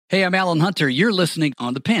Hey, I'm Alan Hunter. You're listening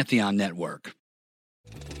on the Pantheon Network.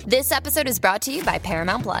 This episode is brought to you by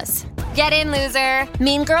Paramount Plus. Get in, loser!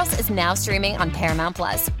 Mean Girls is now streaming on Paramount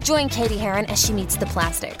Plus. Join Katie Heron as she meets the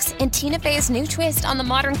plastics in Tina Fey's new twist on the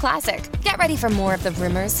modern classic. Get ready for more of the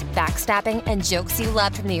rumors, backstabbing, and jokes you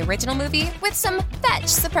loved from the original movie with some fetch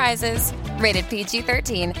surprises. Rated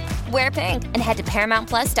PG-13. Wear pink and head to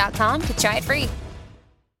ParamountPlus.com to try it free.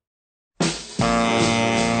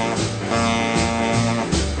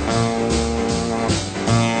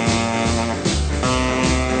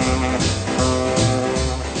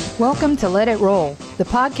 Welcome to Let It Roll, the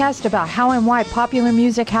podcast about how and why popular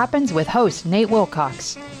music happens with host Nate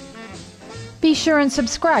Wilcox. Be sure and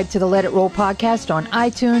subscribe to the Let It Roll podcast on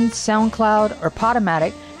iTunes, SoundCloud, or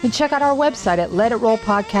Podomatic, and check out our website at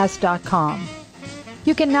letitrollpodcast.com.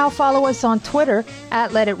 You can now follow us on Twitter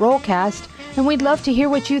at LetItRollCast, and we'd love to hear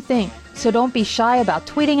what you think, so don't be shy about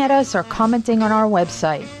tweeting at us or commenting on our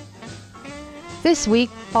website. This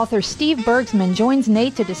week, author Steve Bergsman joins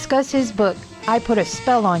Nate to discuss his book, I Put a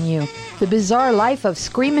Spell on You, The Bizarre Life of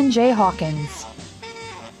Screamin' Jay Hawkins.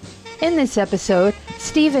 In this episode,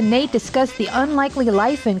 Steve and Nate discuss the unlikely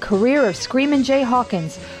life and career of Screamin' Jay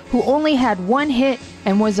Hawkins, who only had one hit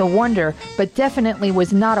and was a wonder, but definitely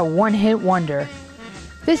was not a one-hit wonder.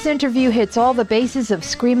 This interview hits all the bases of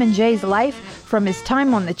Screamin' Jay's life, from his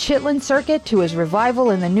time on the Chitlin circuit to his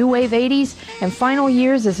revival in the New Wave 80s and final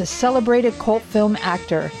years as a celebrated cult film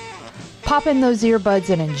actor. Pop in those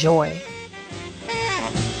earbuds and enjoy.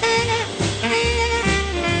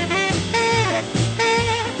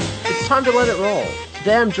 Time to let it roll.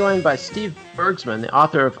 Today I'm joined by Steve Bergsman, the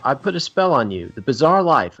author of I Put a Spell on You, The Bizarre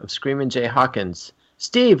Life of Screamin' Jay Hawkins.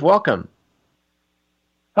 Steve, welcome.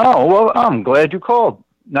 Oh, well, I'm glad you called.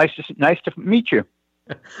 Nice to meet you.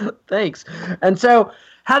 Thanks. And so,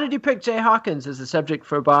 how did you pick Jay Hawkins as a subject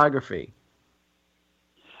for a biography?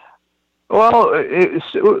 Well, it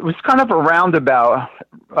was kind of a roundabout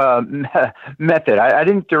method. I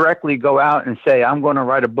didn't directly go out and say, I'm going to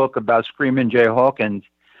write a book about Screamin' Jay Hawkins.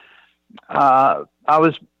 I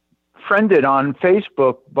was friended on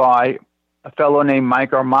Facebook by a fellow named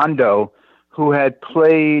Mike Armando, who had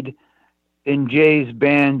played in Jay's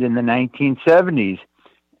band in the 1970s.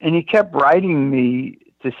 And he kept writing me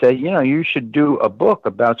to say, you should do a book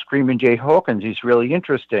about Screamin' Jay Hawkins. He's really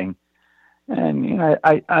interesting. And,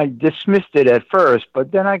 I dismissed it at first,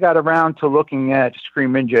 but then I got around to looking at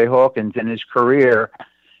Screamin' Jay Hawkins and his career.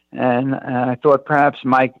 And I thought perhaps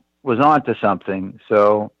Mike was onto something.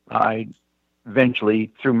 So I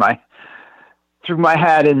eventually threw my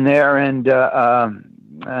hat in there and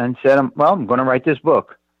said, I'm going to write this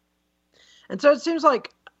book. And so it seems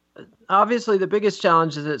like, obviously, the biggest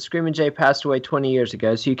challenge is that Screamin' Jay passed away 20 years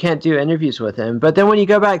ago, so you can't do interviews with him. But then when you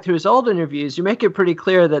go back through his old interviews, you make it pretty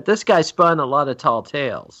clear that this guy spun a lot of tall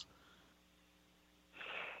tales.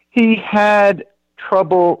 He had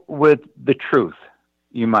trouble with the truth,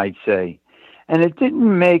 you might say. And it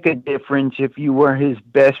didn't make a difference if you were his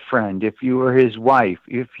best friend, if you were his wife,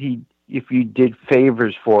 if you did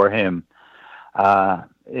favors for him,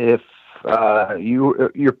 if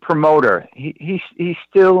your promoter. He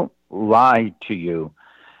still lied to you,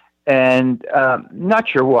 and not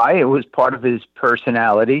sure why. It was part of his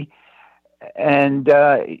personality, and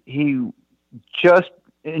he just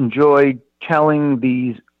enjoyed telling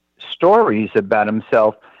these stories about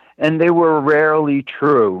himself, and they were rarely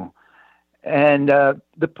true. And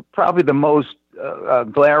probably the most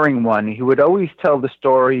glaring one, he would always tell the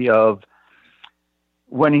story of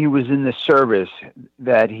when he was in the service,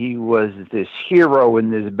 that he was this hero in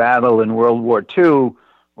this battle in World War II,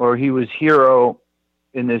 or he was hero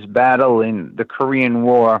in this battle in the Korean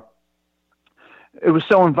War. It was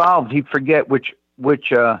so involved, he'd forget which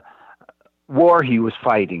war he was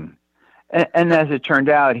fighting. And as it turned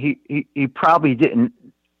out, he probably didn't,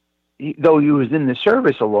 though he was in the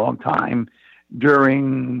service a long time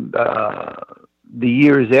during the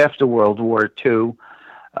years after World War II,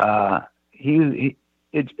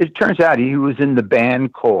 it turns out he was in the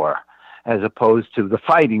band corps as opposed to the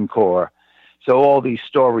fighting corps. So all these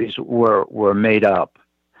stories were made up.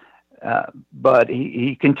 But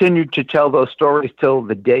he continued to tell those stories till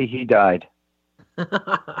the day he died. And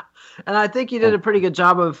I think you did a pretty good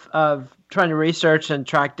job of trying to research and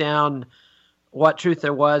track down what truth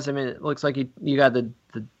there was. I mean, it looks like you got the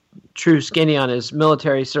true skinny on his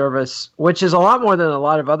military service, which is a lot more than a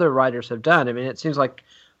lot of other writers have done. I mean, it seems like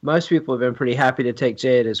most people have been pretty happy to take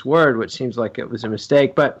Jay at his word, which seems like it was a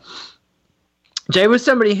mistake. But Jay was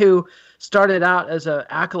somebody who started out as an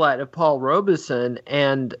acolyte of Paul Robeson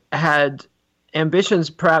and had ambitions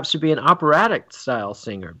perhaps to be an operatic style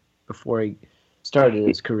singer before he started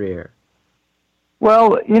his career.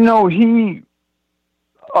 Well, he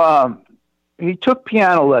took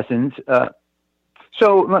piano lessons.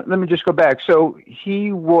 So let me just go back. So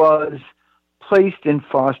he was placed in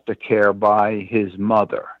foster care by his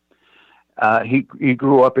mother. He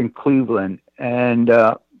grew up in Cleveland, and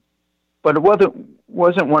but it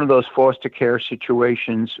wasn't one of those foster care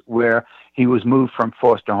situations where he was moved from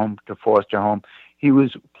foster home to foster home. He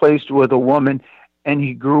was placed with a woman, and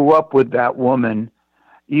he grew up with that woman,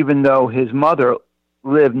 even though his mother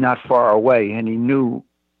lived not far away, and he knew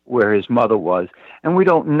where his mother was. And we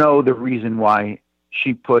don't know the reason why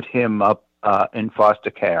she put him up in foster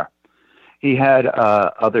care. He had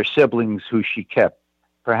other siblings who she kept.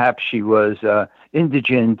 Perhaps she was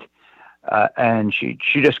indigent, and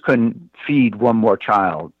she just couldn't feed one more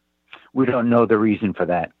child. We don't know the reason for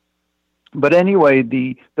that. But anyway,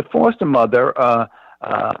 the foster mother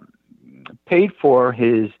paid for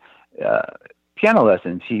his piano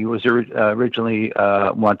lessons. He was originally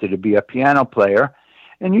wanted to be a piano player,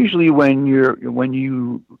 and usually when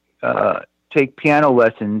you take piano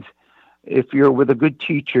lessons, if you're with a good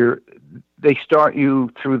teacher, they start you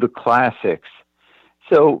through the classics.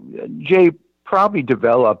 So Jay probably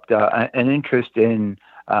developed an interest in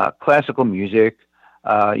classical music.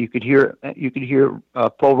 You could hear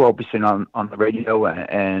Paul Robeson on the radio,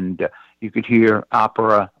 and you could hear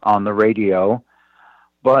opera on the radio.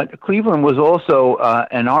 But Cleveland was also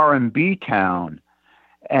an R&B town,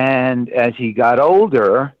 and as he got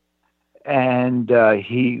older, and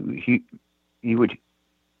he'd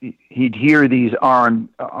hear these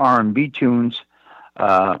R&B tunes,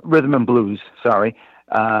 rhythm and blues. Sorry,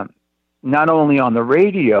 not only on the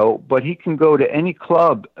radio, but he can go to any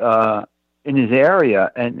club in his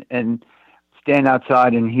area and stand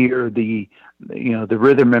outside and hear the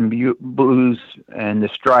rhythm and blues and the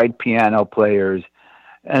stride piano players.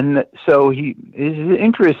 And so his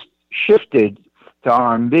interest shifted to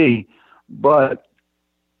R&B, but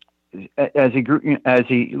as he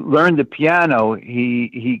learned the piano,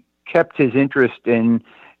 he kept his interest in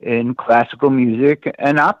classical music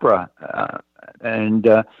and opera. And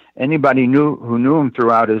anybody who knew him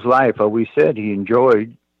throughout his life always said he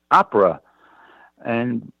enjoyed opera.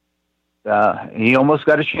 And he almost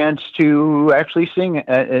got a chance to actually sing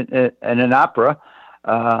in an opera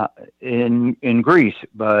in Greece,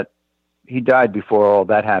 but he died before all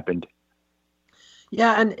that happened.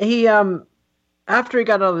 Yeah, and he after he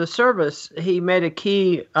got out of the service, he made a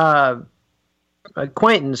key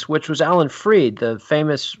acquaintance, which was Alan Freed, the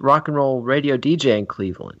famous rock and roll radio DJ in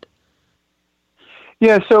Cleveland.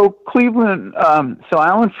 Yeah, so Cleveland. So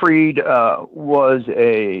Alan Freed was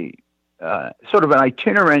a sort of an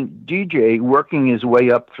itinerant DJ, working his way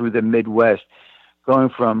up through the Midwest, going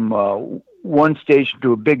from one station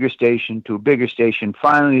to a bigger station to a bigger station,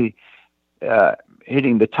 finally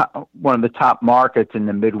hitting one of the top markets in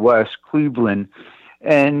the Midwest, Cleveland.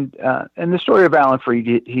 And the story of Alan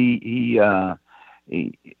Freed, he was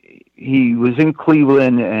in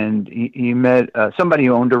Cleveland, and he met somebody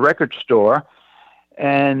who owned a record store.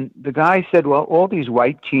 And the guy said, well, all these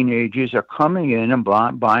white teenagers are coming in and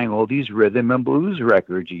buying all these rhythm and blues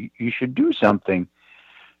records. You should do something.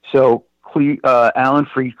 So Alan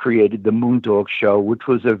Freed created the Moondog Show, which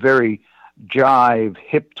was a very jive,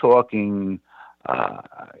 hip-talking.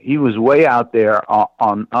 He was way out there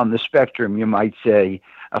on the spectrum, you might say,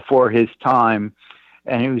 for his time.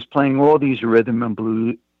 And he was playing all these rhythm and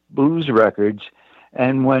blues records.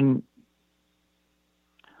 And when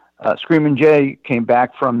Screamin' Jay came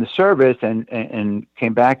back from the service and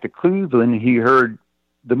came back to Cleveland, he heard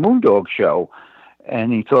the Moondog Show,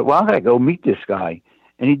 and he thought, well, I gotta go meet this guy.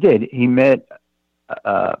 And he did. He met,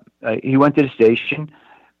 he went to the station,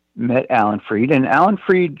 met Alan Freed, and Alan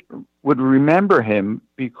Freed would remember him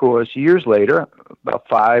because years later, about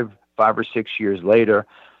five or 6 years later,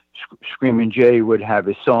 Screamin' Jay would have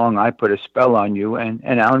his song, I Put a Spell on You, and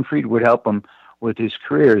Alan Freed would help him with his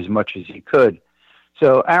career as much as he could.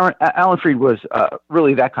 So Alan Freed was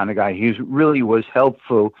really that kind of guy. He really was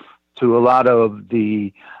helpful to a lot of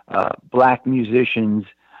the black musicians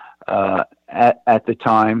at the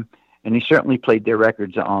time, and he certainly played their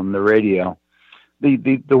records on the radio.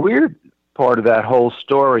 The weird part of that whole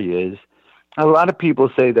story is a lot of people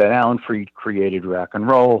say that Alan Freed created rock and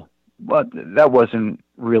roll, but that wasn't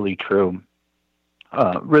really true.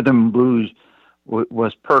 Rhythm and blues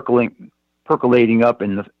was percolating up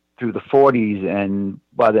through the 40s, and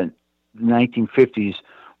by the 1950s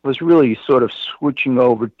was really sort of switching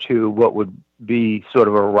over to what would be sort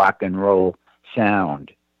of a rock and roll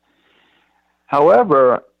sound.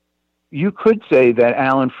 However, you could say that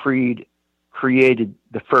Alan Freed created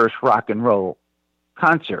the first rock and roll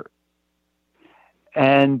concert.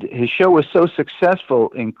 And his show was so successful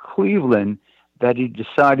in Cleveland that he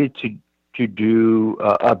decided to do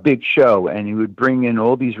a big show, and he would bring in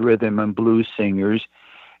all these rhythm and blues singers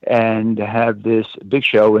and have this big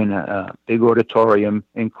show in a big auditorium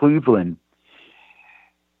in Cleveland.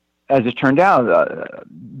 As it turned out,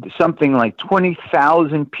 something like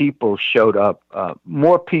 20,000 people showed up,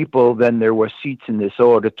 more people than there were seats in this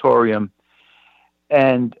auditorium.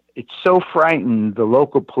 And it so frightened the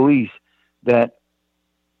local police that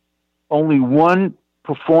only one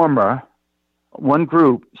performer, one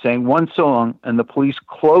group sang one song, and the police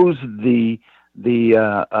closed the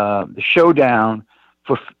show down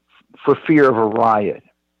for fear of a riot.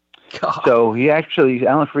 God. So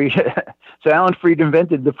Alan Freed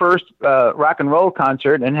invented the first rock and roll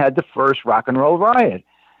concert and had the first rock and roll riot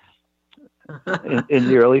in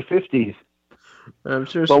the early 50s. I'm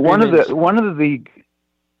sure. But one of the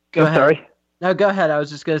Go ahead. Sorry. No, go ahead. I was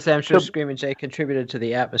just going to say, I'm sure Screamin' Jay contributed to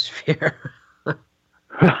the atmosphere.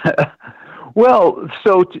 Well,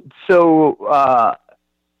 so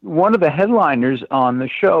one of the headliners on the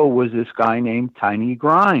show was this guy named Tiny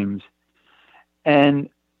Grimes. And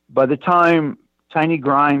by the time Tiny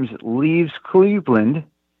Grimes leaves Cleveland,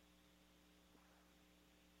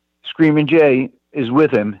 Screamin' Jay is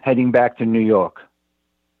with him heading back to New York.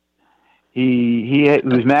 He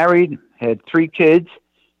was married, had 3 kids.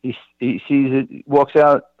 He sees it, walks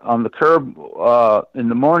out on the curb in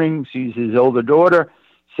the morning, sees his older daughter,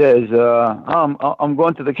 says, I'm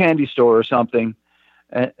going to the candy store or something.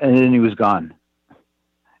 And then he was gone,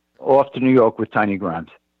 off to New York with Tiny Grimes.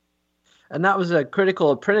 And that was a critical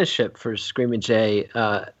apprenticeship for Screamin' Jay,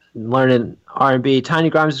 learning R&B. Tiny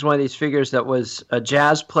Grimes is one of these figures that was a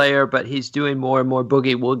jazz player, but he's doing more and more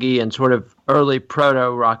boogie-woogie and sort of early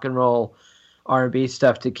proto-rock and roll R&B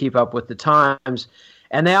stuff to keep up with the times.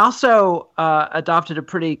 And they also adopted a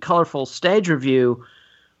pretty colorful stage review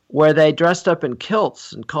where they dressed up in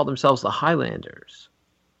kilts and called themselves the Highlanders.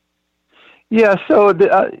 Yeah, so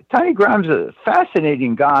Tiny Grimes is a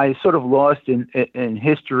fascinating guy, sort of lost in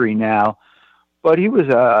history now, but he was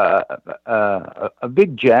a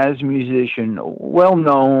big jazz musician, well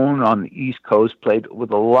known on the East Coast, played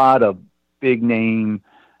with a lot of big name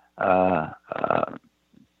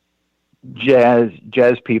jazz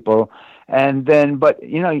people. And then, but,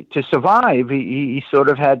 you know, to survive, he sort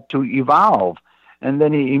of had to evolve. And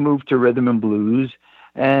then he moved to rhythm and blues.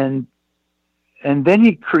 And then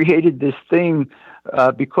he created this thing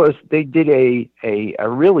because they did a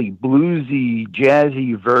really bluesy,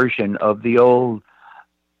 jazzy version of the old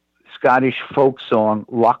Scottish folk song,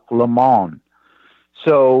 Loch Lomond.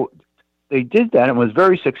 So they did that and was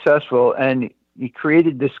very successful. And he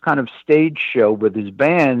created this kind of stage show with his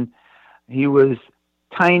band. He was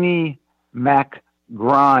Tiny Mac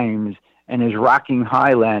Grimes and his Rocking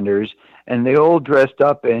Highlanders, and they all dressed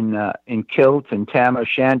up in kilts and tam o'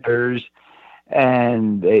 shanters,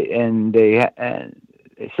 and so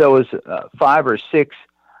it was 5 or 6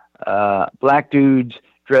 black dudes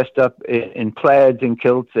dressed up in plaids and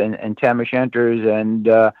kilts and tam o' shanters, and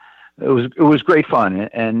it was great fun,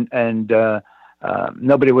 and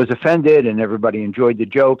nobody was offended, and everybody enjoyed the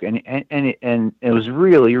joke, and it was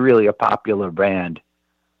really, really a popular band.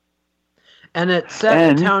 And it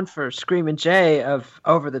set the tone for Screamin' Jay of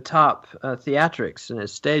over-the-top theatrics in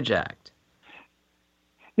his stage act.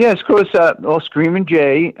 Yes, of course. Screamin'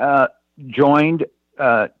 Jay joined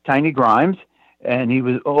Tiny Grimes, and he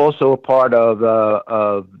was also a part of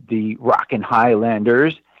the Rockin'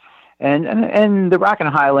 Highlanders, and the Rockin'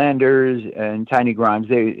 Highlanders and Tiny Grimes.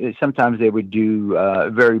 Sometimes they would do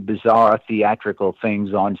very bizarre theatrical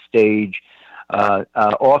things on stage,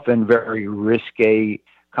 often very risque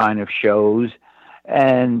kind of shows.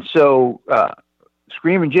 And so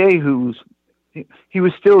Screamin' Jay, he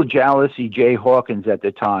was still Jealousy Jay Hawkins at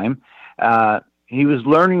the time. He was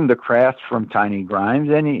learning the craft from Tiny Grimes,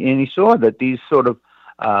 and he saw that these sort of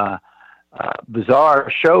bizarre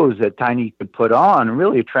shows that Tiny could put on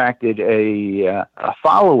really attracted a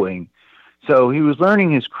following. So he was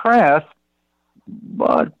learning his craft,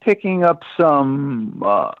 but picking up some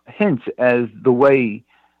hints as the way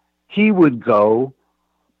he would go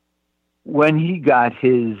when he got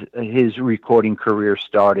his recording career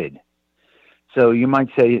started. So you might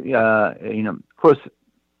say, of course,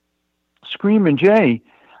 Screamin' Jay,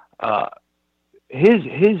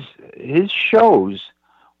 his shows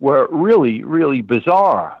were really, really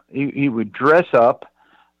bizarre. He would dress up.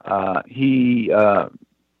 He'd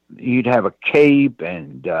have a cape,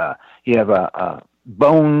 and he'd have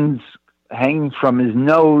bones hanging from his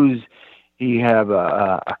nose. He have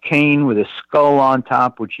a cane with a skull on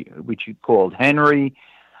top, which he called Henry.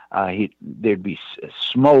 There'd be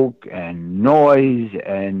smoke and noise,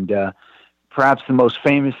 and perhaps the most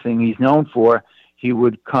famous thing he's known for, he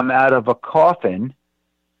would come out of a coffin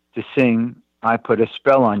to sing "I Put a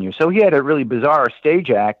Spell on You." So he had a really bizarre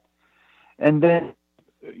stage act, and then,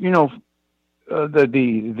 the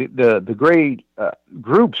great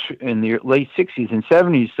groups in the late '60s and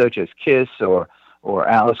 '70s, such as Kiss or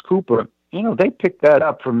Alice Cooper, they picked that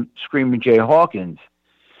up from Screaming Jay Hawkins.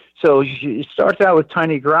 So it starts out with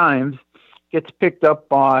Tiny Grimes, gets picked up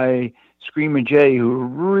by Screaming Jay, who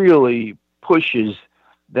really pushes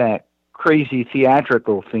that crazy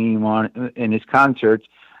theatrical theme in his concerts,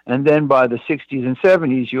 and then by the '60s and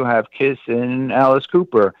 '70s, you have Kiss and Alice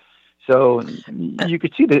Cooper. So you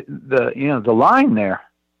could see the line there.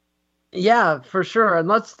 Yeah, for sure. And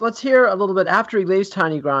let's hear a little bit after he leaves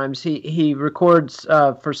Tiny Grimes. He records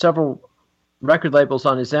for several record labels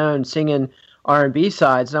on his own, singing R&B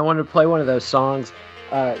sides. And I wanted to play one of those songs.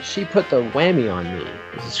 "She Put the Whammy on Me."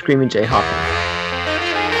 This is Screaming Jay Hawkins.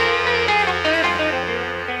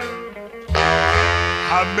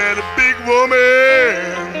 I met a big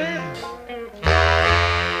woman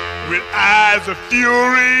with eyes of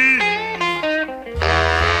fury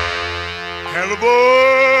and a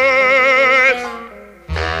voice,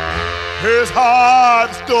 his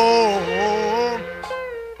heart stone.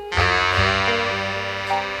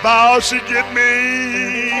 Vowed she'd get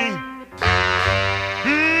me,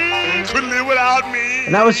 couldn't live without me.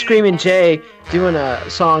 And that was Screaming Jay doing a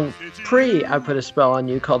song pre-I Put a Spell on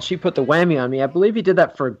You called "She Put the Whammy on Me." I believe he did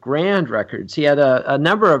that for Grand Records. He had a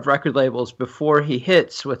number of record labels before he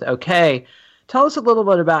hits with OK. Tell us a little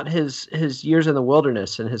bit about his years in the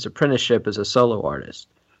wilderness and his apprenticeship as a solo artist.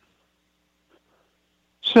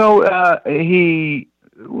 So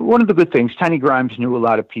one of the good things, Tiny Grimes knew a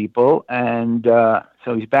lot of people, and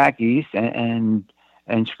so he's back east, and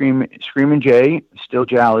Screaming Jay, still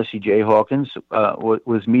Jealousy Jay Hawkins,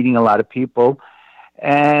 was meeting a lot of people,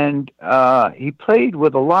 and he played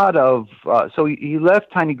with a lot of. So he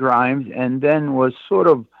left Tiny Grimes and then was sort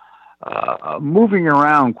of moving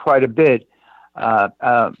around quite a bit,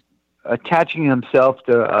 attaching himself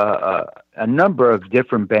to a number of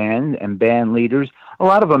different bands and band leaders. A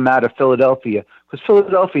lot of them out of Philadelphia, because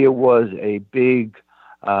Philadelphia was a big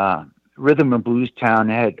rhythm and blues town.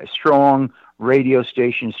 It had a strong radio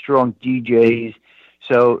station, strong DJs.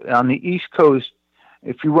 So on the East Coast,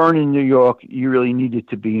 if you weren't in New York, you really needed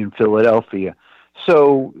to be in Philadelphia.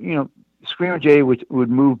 So, Screaming Jay would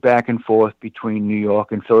move back and forth between New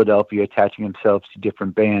York and Philadelphia, attaching himself to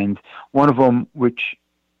different bands. One of them, which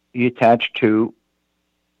he attached to,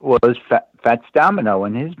 was Fats Domino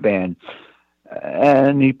and his band.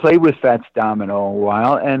 And he played with Fats Domino a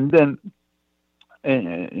while, and then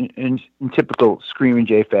in typical Screaming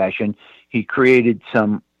Jay fashion, he created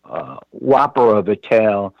some whopper of a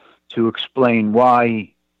tale to explain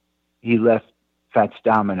why he left Fats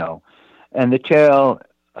Domino. And the tale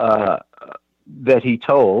that he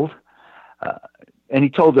told, and he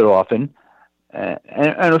told it often, and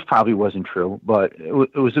it probably wasn't true, but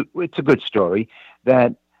it's a good story,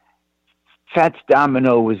 that Fats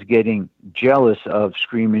Domino was getting jealous of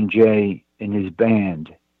Screaming Jay in his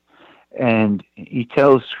band. And he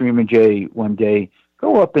tells Screaming Jay one day,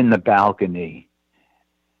 "Go up in the balcony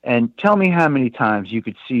and tell me how many times you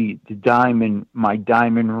could see my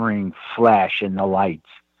diamond ring flash in the lights."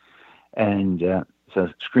 And so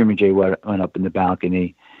Screaming Jay went up in the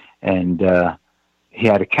balcony, and he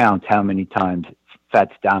had to count how many times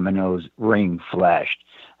Fats Domino's ring flashed.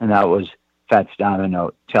 And that was Fats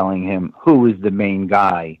Domino telling him who was the main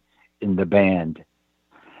guy in the band.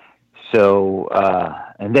 So,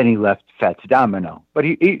 and then he left Fats Domino. But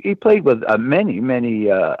he played with many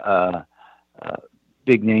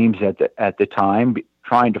big names at the time,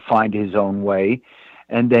 trying to find his own way.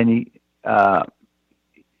 And then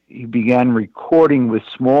he began recording with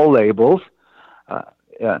small labels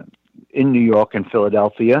in New York and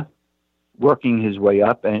Philadelphia, working his way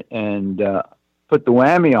up, and Put the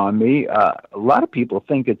Whammy on Me. A lot of people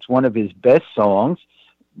think it's one of his best songs.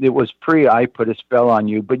 It was pre-I Put a Spell on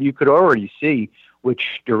You, but you could already see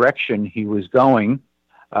which direction he was going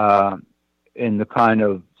in the kind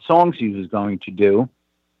of songs he was going to do.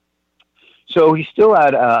 So he still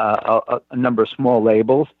had a number of small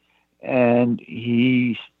labels, and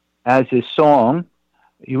he, as his song,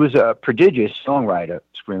 he was a prodigious songwriter,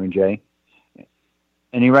 Screaming Jay.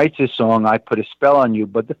 And he writes his song, "I Put a Spell on You,"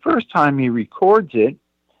 but the first time he records it,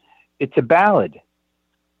 it's a ballad,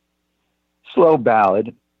 slow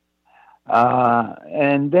ballad.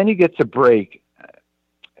 And then he gets a break,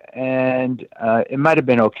 and it might have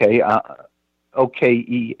been OK,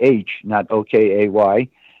 OKEH, not OKAY,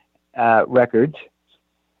 records.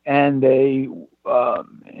 and they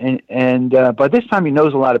by this time he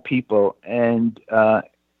knows a lot of people, and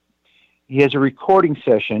he has a recording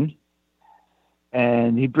session,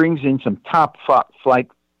 and he brings in some top flight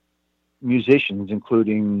musicians,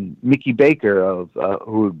 including Mickey Baker,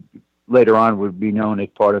 who later on would be known as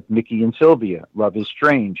part of Mickey and Sylvia, Love is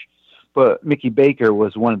Strange. But Mickey Baker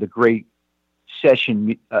was one of the great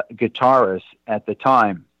session guitarists at the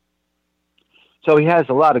time. So he has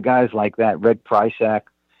a lot of guys like that, Red Prysack,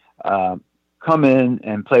 come in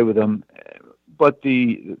and play with him. But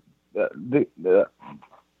the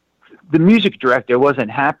music director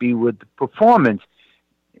wasn't happy with the performance.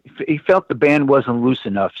 He felt the band wasn't loose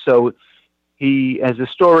enough. So he, as the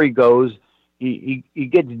story goes, he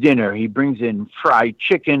gets dinner. He brings in fried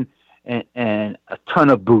chicken and a ton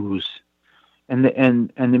of booze. And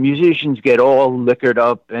the musicians get all liquored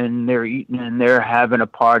up, and they're eating and they're having a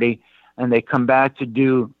party, and they come back to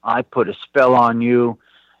do "I Put a Spell on You,"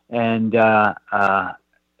 and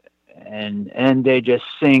they just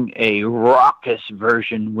sing a raucous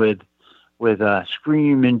version with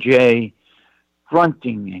Screamin' Jay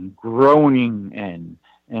grunting and groaning and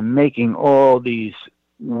making all these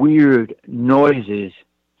weird noises,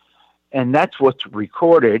 and that's what's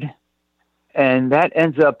recorded, and that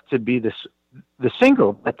ends up to be the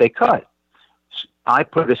single that they cut. I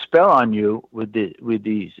Put a Spell on You with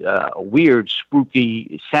these weird,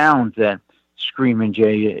 spooky sounds that Screamin'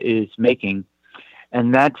 Jay is making,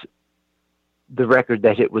 and that's the record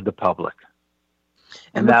that hit with the public.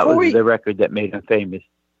 And that was the record that made him famous.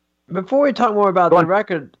 Before we talk more about the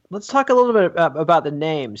record, let's talk a little bit about the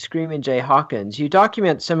name, Screamin' Jay Hawkins. You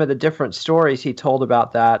document some of the different stories he told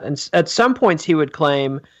about that, and at some points he would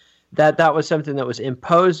claim that that was something that was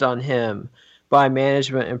imposed on him by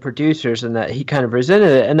management and producers, and that he kind of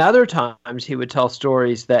resented it. And other times he would tell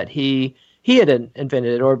stories that he had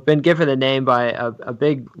invented it or been given a name by a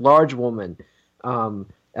big, large woman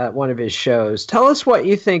at one of his shows. Tell us what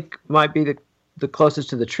you think might be the closest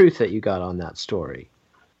to the truth that you got on that story.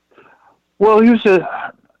 Well, he was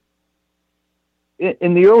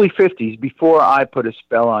in the early 50s, before I Put a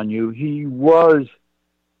Spell on You, he was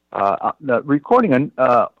recording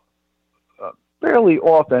fairly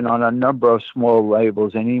often on a number of small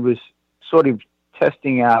labels, and he was sort of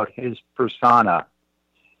testing out his persona.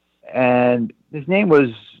 And his name was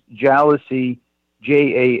Jalacy,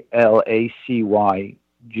 Jalacy.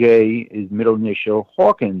 J is middle initial,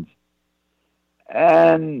 Hawkins.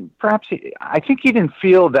 And perhaps I think he didn't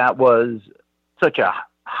feel that was such a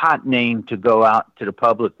hot name to go out to the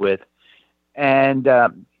public with. And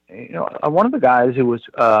one of the guys who was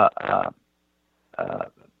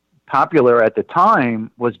popular at the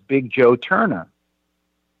time was Big Joe Turner.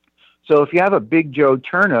 So if you have a Big Joe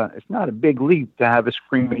Turner, it's not a big leap to have a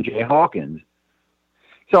Screamin' Jay Hawkins.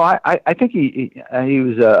 So I think he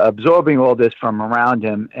was absorbing all this from around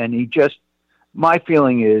him, and my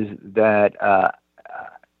feeling is that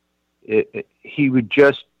he would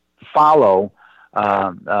just follow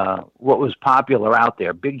what was popular out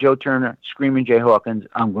there. Big Joe Turner, Screamin' Jay Hawkins,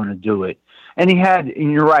 I'm going to do it. And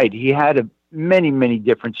you're right, he had many, many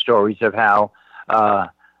different stories of how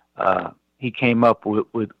he came up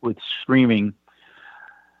with screaming.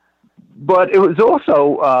 But it was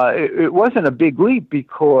also, it wasn't a big leap,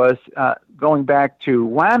 because going back to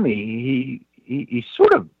Whammy, he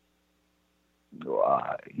sort of,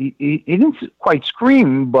 he didn't quite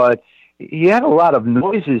scream, but he had a lot of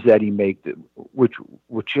noises that he made, which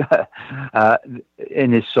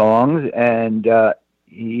in his songs, and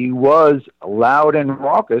he was loud and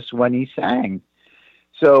raucous when he sang.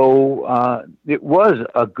 So it was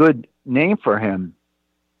a good name for him.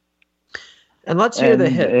 And let's hear the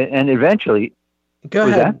hit. And eventually, go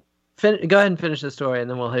ahead. Go ahead and finish the story, and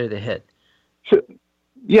then we'll hear the hit. So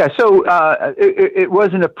it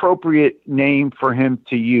was an appropriate name for him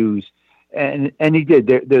to use, and he did.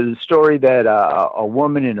 There's a story that a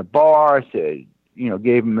woman in a bar said,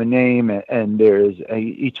 gave him a name, and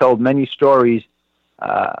he told many stories,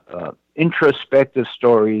 introspective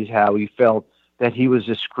stories, how he felt that he was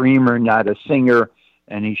a screamer, not a singer,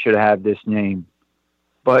 and he should have this name.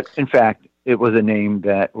 But in fact, it was a name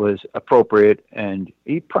that was appropriate, and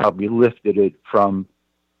he probably lifted it from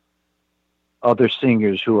other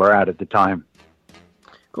singers who were out at the time.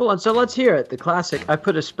 Cool, and so let's hear it. The classic, I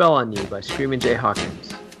Put a Spell on You by Screamin' Jay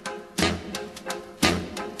Hawkins.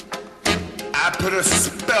 I put a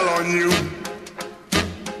spell on you.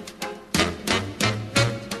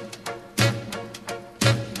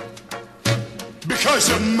 Because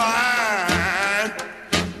you're mine.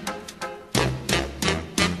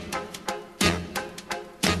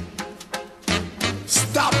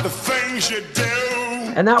 Stop the things you do.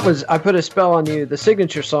 And that was I Put a Spell on You, the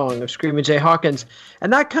signature song of Screaming Jay Hawkins.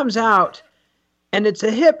 And that comes out, and it's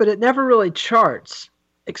a hit, but it never really charts.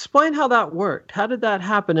 Explain how that worked. How did that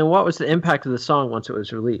happen, and what was the impact of the song once it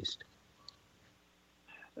was released?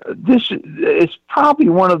 This is probably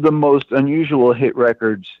one of the most unusual hit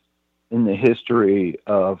records in the history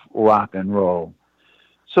of rock and roll.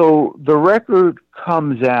 So the record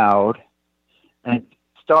comes out and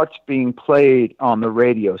starts being played on the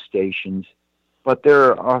radio stations, but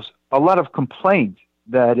there are a lot of complaints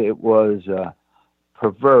that it was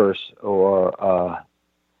perverse or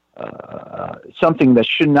something that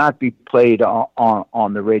should not be played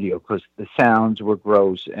on the radio because the sounds were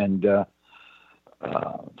gross. And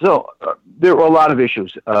so there were a lot of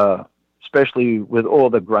issues, especially with all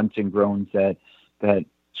the grunts and groans that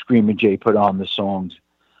Screamin' Jay put on the song.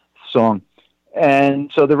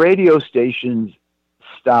 And so the radio stations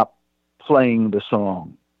stopped playing the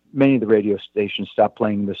song. Many of the radio stations stopped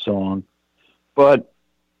playing the song. But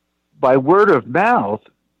by word of mouth,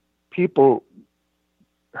 people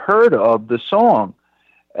heard of the song,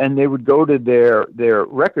 and they would go to their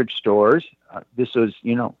record stores. This was,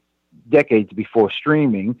 decades before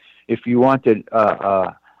streaming. If you wanted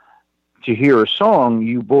to hear a song,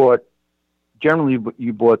 you bought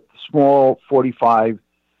the small 45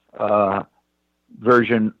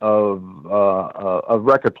 version of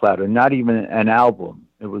record platter, not even an album.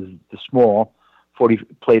 It was the small 40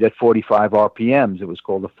 played at 45 RPMs. It was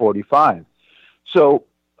called the 45. So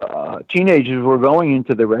teenagers were going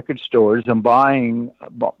into the record stores and buying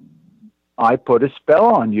I Put a Spell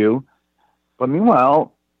on You, but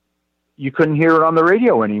meanwhile, you couldn't hear it on the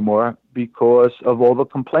radio anymore because of all the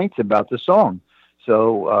complaints about the song.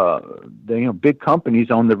 So, big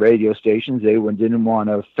companies owned the radio stations. They didn't want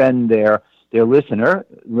to offend their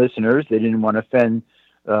listeners. They didn't want to offend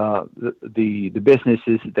the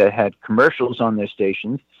businesses that had commercials on their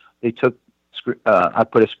stations. They took I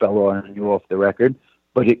Put a Spell on You off the record,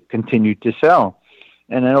 but it continued to sell.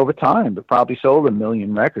 And then over time, it probably sold 1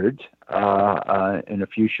 million records in a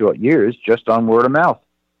few short years just on word of mouth.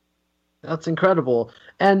 That's incredible.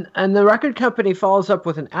 And the record company follows up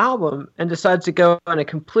with an album and decides to go in a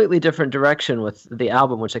completely different direction with the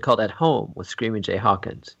album, which they called At Home with Screamin' Jay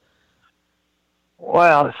Hawkins.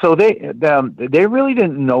 Well, so they really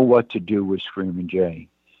didn't know what to do with Screamin' Jay.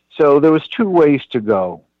 So there was two ways to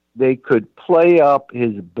go. They could play up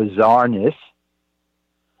his bizarreness,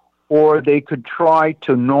 or they could try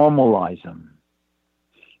to normalize him.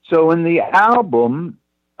 So in the album,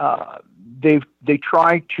 they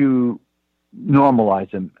try to normalize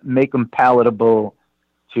him, make him palatable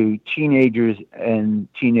to teenagers and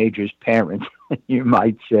teenagers' parents, you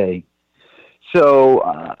might say. So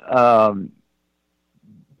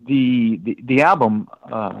the album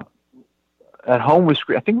At Home with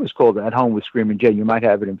I think it was called At Home with Screamin' Jay. You might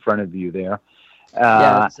have it in front of you there.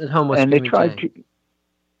 It's At Home with Screamin' Jay.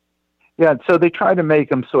 So they try to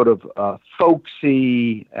make him sort of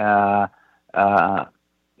folksy, sort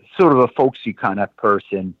of a folksy kind of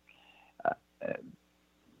person.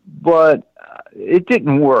 But it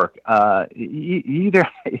didn't work. You either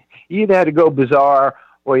had to go bizarre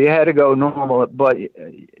or you had to go normal, but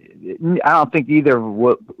I don't think either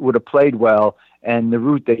would have played well, and the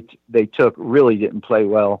route they took really didn't play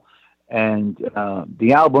well. And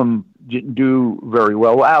the album didn't do very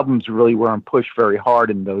well. Albums really weren't pushed very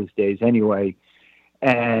hard in those days anyway.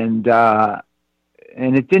 And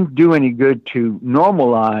it didn't do any good to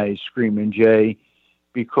normalize Screamin' Jay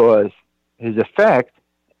because his effect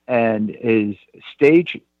and his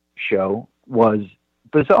stage show was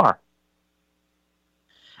bizarre.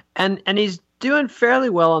 And he's doing fairly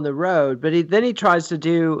well on the road, but then he tries to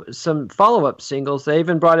do some follow-up singles. They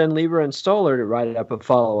even brought in Leiber and Stoller to write up a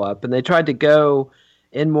follow-up, and they tried to go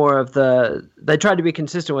in more of they tried to be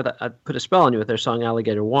consistent with I Put a Spell on You with their song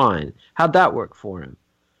Alligator Wine. How'd that work for him?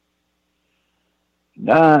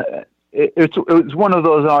 It was one of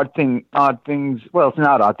those odd things. Well, it's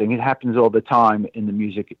not odd thing. It happens all the time in the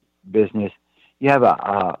music business. You have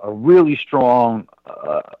a really strong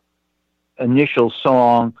initial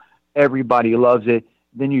song. Everybody loves it.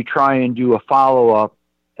 Then you try and do a follow-up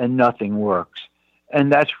and nothing works.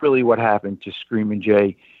 And that's really what happened to Screamin'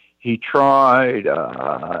 Jay. He tried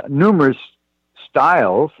numerous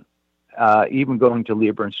styles, even going to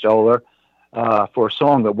Leiber and Stoller for a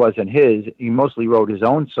song that wasn't his. He mostly wrote his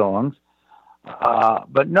own songs,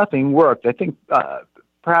 but nothing worked. I think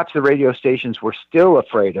perhaps the radio stations were still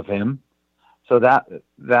afraid of him, so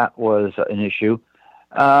that was an issue.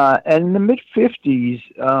 And in the mid-'50s,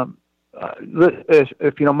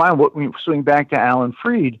 if you don't mind, we swing back to Alan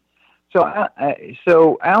Freed.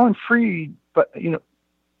 So Alan Freed, but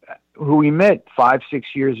who he met 5-6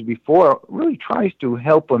 years before, really tries to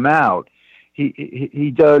help him out.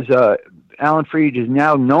 He does. Alan Freed is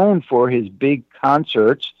now known for his big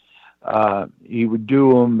concerts. He would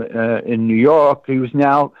do them in New York.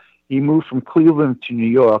 He moved from Cleveland to New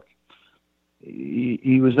York.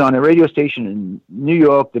 He was on a radio station in New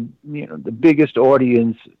York, the biggest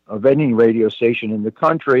audience of any radio station in the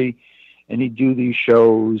country, and he'd do these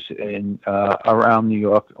shows around New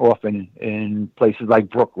York, often in places like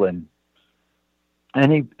Brooklyn.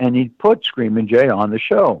 And he'd put Screamin' Jay on the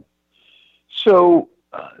show. So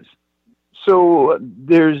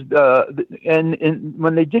there's and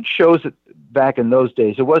when they did shows back in those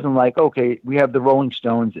days, it wasn't like, okay, we have the Rolling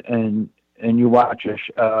Stones and you watch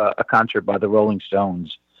a concert by the Rolling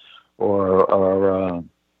Stones or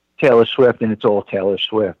Taylor Swift, and it's all Taylor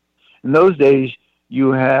Swift. In those days,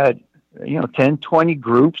 you had 10, 20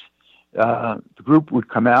 groups. The group would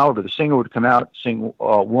come out, or the singer would come out, sing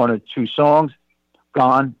one or two songs,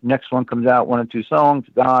 gone. Next one comes out, one or two songs,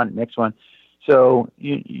 gone. Next one. So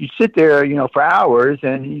you sit there, for hours,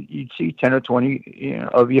 and you'd see 10 or 20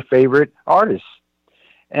 of your favorite artists.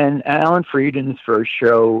 And Alan Freed, in his first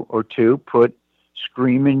show or two, put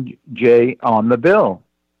Screamin' Jay on the bill.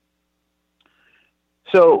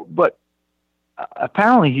 So, but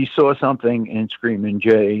apparently he saw something in Screamin'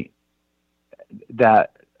 Jay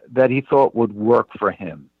that he thought would work for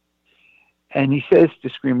him. And he says to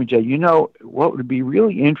Screamin' Jay, what would be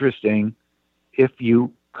really interesting if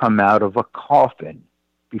you come out of a coffin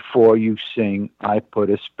before you sing I Put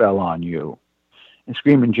a Spell on You. And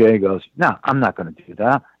Screamin' Jay goes, no, I'm not going to do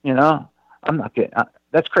that. I'm not getting,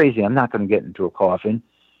 that's crazy. I'm not going to get into a coffin.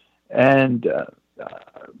 And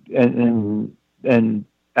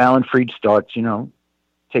Alan Freed starts,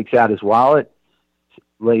 takes out his wallet,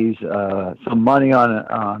 lays some money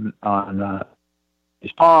on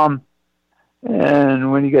his palm.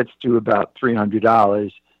 And when he gets to about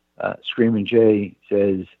 $300, Screamin' Jay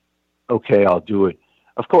says, okay, I'll do it.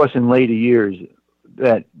 Of course, in later years,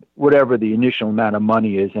 that whatever the initial amount of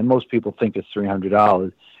money is, and most people think it's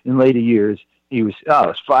 $300, in later years, it's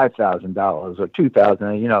 $5,000 or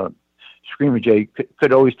 $2,000. Screamin' Jay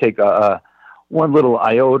could always take one little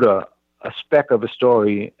iota, a speck of a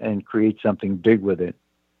story, and create something big with it.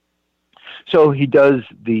 So he does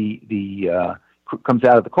comes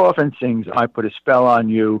out of the coffin, sings I Put a Spell on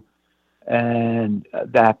You, and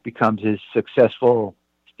that becomes his successful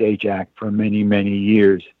stage act for many, many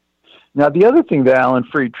years. Now, the other thing that Alan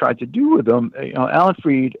Freed tried to do with him, Alan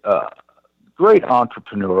Freed, great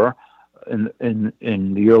entrepreneur in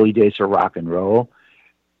the early days of rock and roll,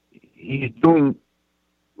 he's doing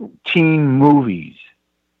teen movies.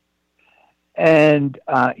 And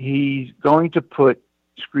he's going to put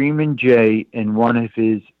Screamin' Jay in one of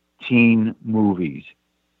his teen movies.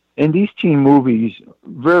 And these teen movies,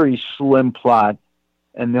 very slim plot,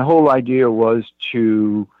 and the whole idea was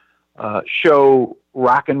to show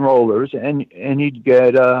rock and rollers, and he'd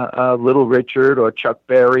get Little Richard or Chuck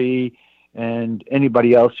Berry and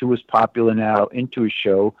anybody else who was popular now into his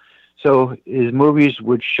show. So his movies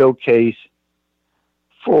would showcase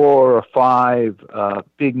 4 or 5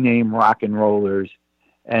 big name rock and rollers,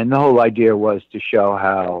 and the whole idea was to show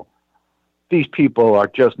how these people are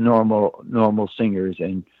just normal singers,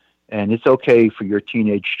 and it's okay for your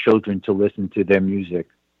teenage children to listen to their music.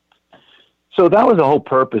 So that was the whole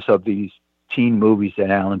purpose of these teen movies that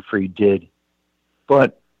Alan Freed did.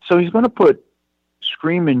 But so he's going to put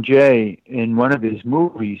Screamin' Jay in one of his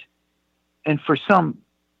movies, and for some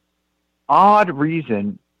odd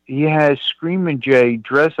reason, he has Screamin' Jay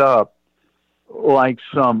dress up like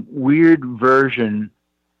some weird version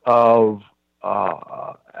of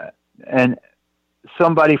and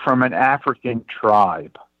somebody from an African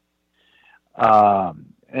tribe.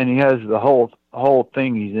 And he has the whole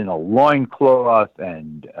thing. He's in a loincloth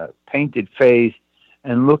and a painted face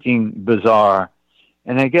and looking bizarre.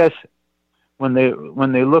 And I guess when they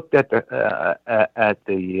looked at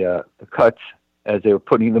the cuts as they were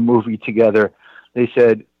putting the movie together, they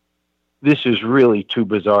said, this is really too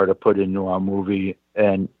bizarre to put into our movie.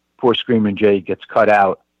 And poor Screamin' Jay gets cut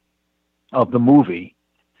out of the movie.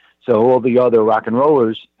 So all the other rock and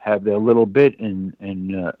rollers have their little bit in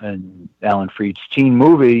Alan Freed's teen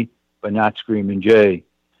movie, but not Screamin' Jay.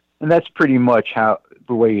 And that's pretty much how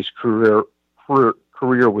the way his career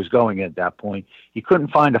was going at that point. He couldn't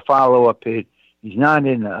find a follow-up hit. He's not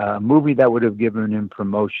in a movie that would have given him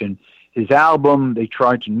promotion. His album, they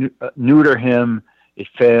tried to neuter him. It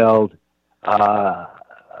failed.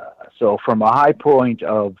 So from a high point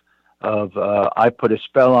of I Put a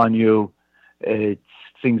Spell on You,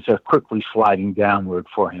 things are quickly sliding downward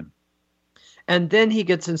for him. And then he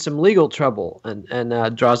gets in some legal trouble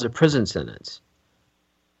and draws a prison sentence.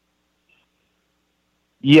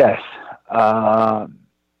 Yes. The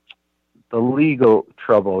legal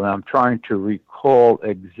trouble. And I'm trying to recall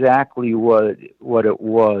exactly what it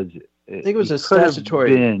was. I think it was a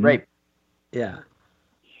statutory rape. Yeah.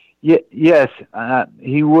 Yes.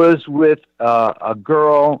 He was with a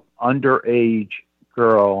girl, underage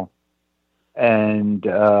girl, and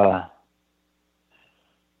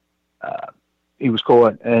he was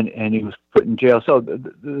caught and he was put in jail. So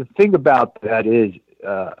the thing about that is,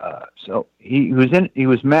 so he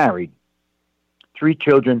was married, 3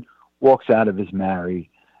 children, walks out of his marriage.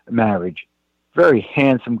 Very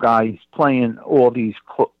handsome guy. He's playing all these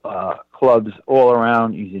clubs all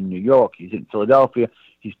around. He's in New York. He's in Philadelphia.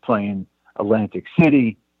 He's playing Atlantic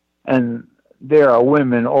City, and there are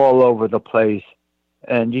women all over the place.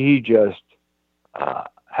 And he just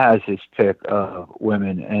has his pick of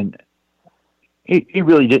women, and he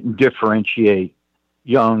really didn't differentiate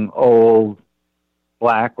young, old,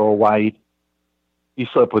 black or white. He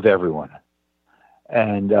slept with everyone.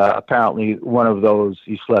 And apparently one of those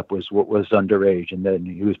he slept was underage, and then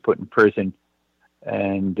he was put in prison.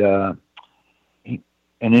 And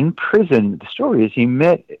in prison, the story is he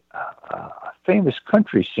met a famous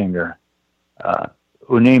country singer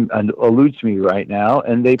who name eludes me right now,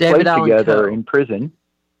 and they David played Allan together Coe. in prison.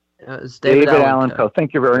 It's David Allan Coe.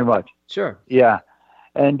 Thank you very much. Sure. Yeah,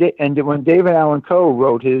 and when David Allan Coe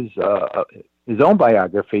wrote his own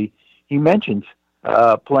biography, he mentions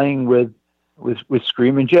playing with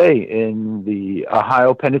Screamin' Jay in the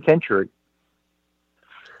Ohio Penitentiary.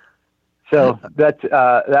 So that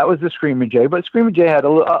was the Screamin' Jay, but Screamin' Jay had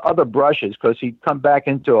other brushes because he'd come back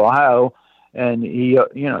into Ohio, and he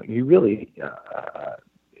really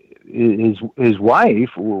his wife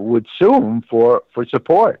would sue him for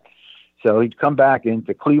support. So he'd come back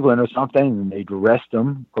into Cleveland or something, and they'd arrest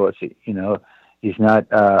him because he's not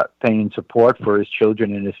paying support for his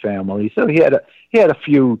children and his family. So he had a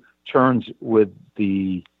few turns with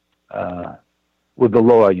the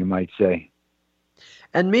law, you might say.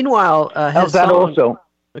 And meanwhile, his that song... also.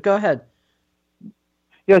 Go ahead.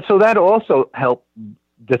 Yeah, so that also helped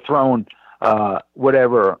dethrone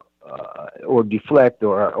whatever or deflect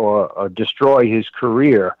or destroy his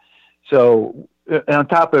career. So on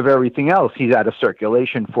top of everything else, he's out of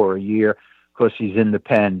circulation for a year because he's in the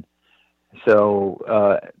pen.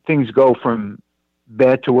 So things go from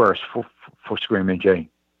bad to worse for Screamin' Jay.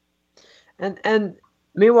 And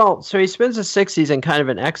meanwhile, so he spends the 60s in kind of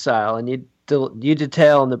an exile, and you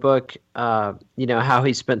detail in the book, how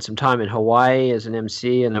he spent some time in Hawaii as an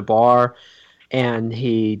MC in a bar, and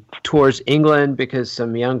he tours England because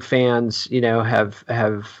some young fans,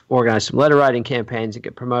 have organized some letter writing campaigns and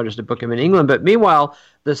get promoters to book him in England. But meanwhile,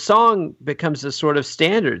 the song becomes a sort of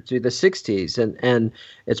standard through the 60s, and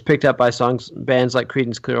it's picked up by bands like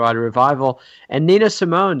Creedence Clearwater Revival, and Nina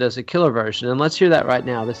Simone does a killer version. And let's hear that right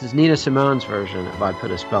now. This is Nina Simone's version of I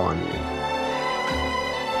Put a Spell on You.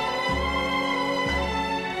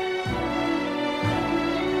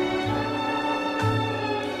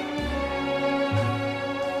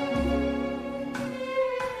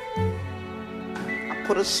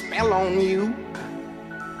 Put a spell on you.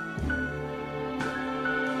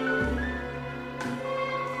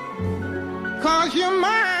 Cause you're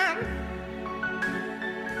mine.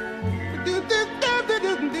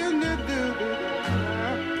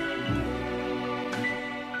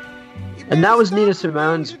 And that was Nina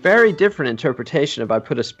Simone's very different interpretation of I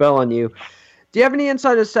Put a Spell on You. Do you have any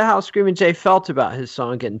insight as to how Screamin' Jay felt about his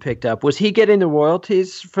song getting picked up? Was he getting the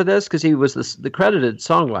royalties for this because he was the credited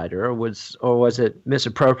songwriter, or was it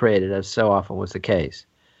misappropriated, as so often was the case?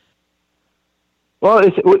 Well,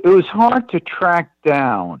 it was hard to track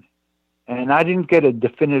down, and I didn't get a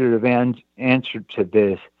definitive answer to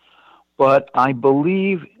this, but I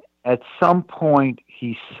believe at some point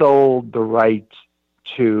he sold the rights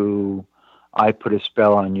to I Put a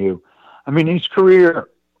Spell on You. I mean, his career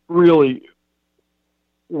really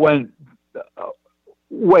went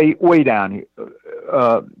way down.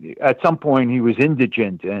 At some point, he was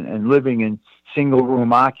indigent and living in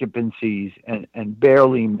single-room occupancies and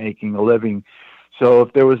barely making a living. So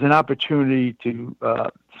if there was an opportunity to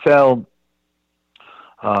sell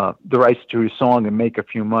the rights to his song and make a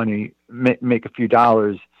few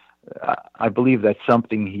dollars, I believe that's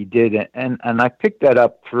something he did. And I picked that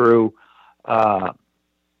up through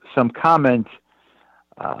some comments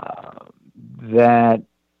that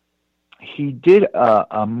he did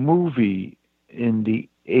a movie in the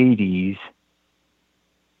 80s,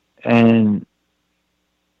 and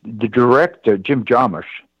the director, Jim Jarmusch,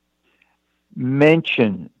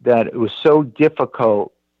 mentioned that it was so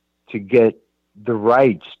difficult to get the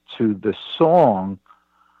rights to the song.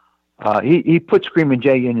 He put Screamin'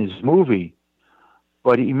 Jay in his movie,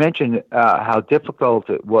 but he mentioned how difficult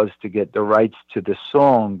it was to get the rights to the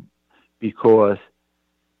song because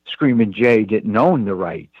Screamin' Jay didn't own the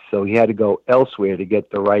rights, so he had to go elsewhere to get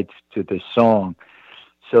the rights to the song.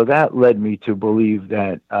 So that led me to believe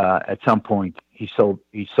that at some point he sold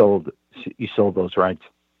those rights.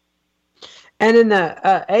 And in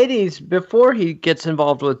the 80s, before he gets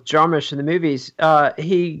involved with Jarmusch in the movies,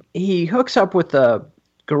 he hooks up with a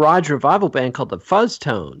garage revival band called the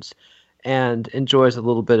Fuzztones and enjoys a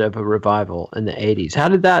little bit of a revival in the 80s. How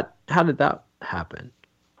did that happen?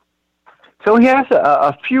 So he has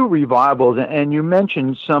a few revivals, and you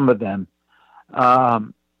mentioned some of them.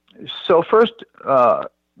 So first,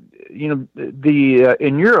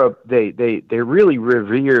 in Europe they really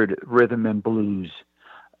revered rhythm and blues,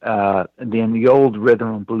 and the old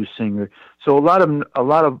rhythm and blues singer. So a lot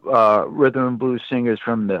of rhythm and blues singers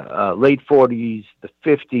from the late 40s, the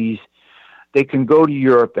 50s, they can go to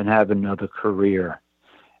Europe and have another career,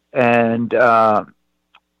 and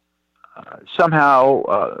somehow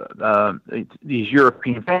these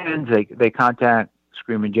European fans they contact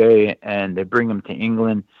Screamin' Jay and they bring him to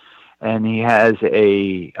England, and he has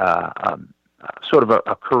a sort of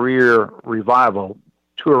a career revival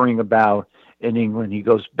touring about in England. He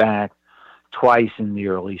goes back twice in the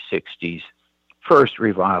early 60s. First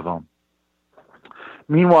revival.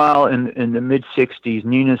 Meanwhile, in the mid-60s,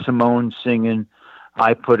 Nina Simone singing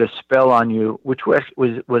 "I Put a Spell on You," which was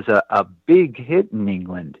a big hit in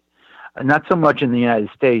England. Not so much in the United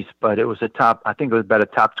States, but it was I think it was about a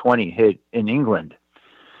top 20 hit in England.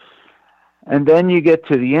 And then you get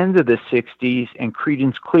to the end of the 60s, and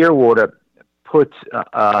Creedence Clearwater puts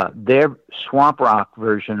their swamp rock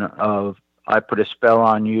version of "I Put a Spell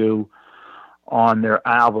on You" on their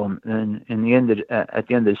album. And at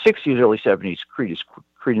the end of the 60s, early 70s,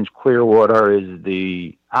 Creedence Clearwater is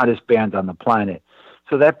the hottest band on the planet.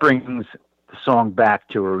 So that brings the song back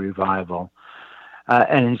to a revival.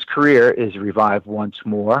 And his career is revived once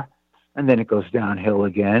more, and then it goes downhill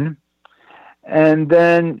again. And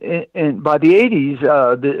then by the 80s,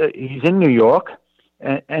 he's in New York,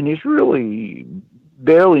 and he's really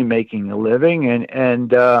barely making a living.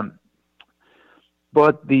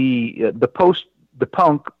 But the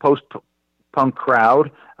post-punk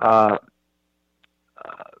crowd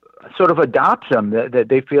sort of adopts him. That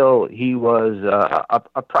they feel he was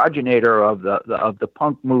a progenitor of the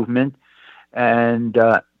punk movement. And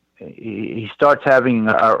he starts having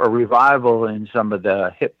a revival in some of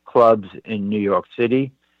the hip clubs in New York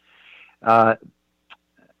City. One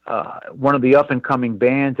of the up-and-coming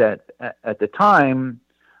bands at the time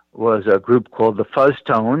was a group called the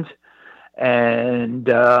Fuzztones, and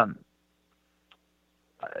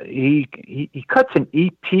he cuts an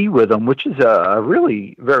EP with them, which is a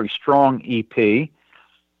really very strong EP.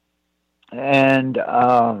 And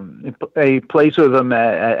he plays with them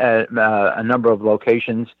at a number of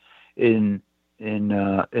locations in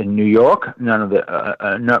New York,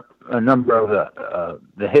 a number of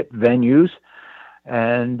the hip venues,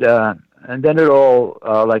 and then it all,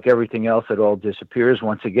 like everything else, it all disappears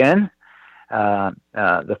once again.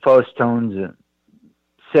 The Fuzztones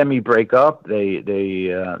semi-break up. They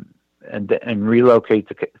relocate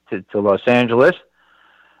to Los Angeles.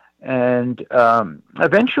 And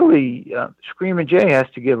eventually, Screamin' Jay has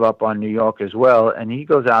to give up on New York as well, and he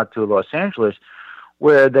goes out to Los Angeles,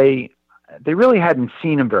 where they really hadn't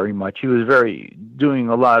seen him very much. He was doing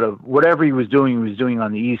a lot of whatever he was doing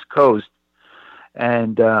on the East Coast,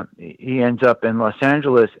 and he ends up in Los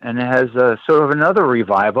Angeles and has sort of another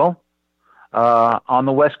revival on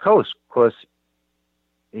the West Coast, because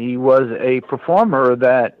he was a performer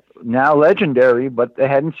that now legendary, but they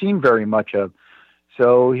hadn't seen very much of.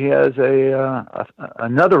 So he has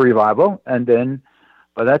another revival, and then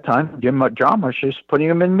by that time, Jim Jarmusch is putting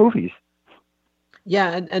him in movies.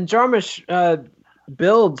 Yeah, and Jarmusch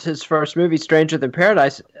builds his first movie, Stranger Than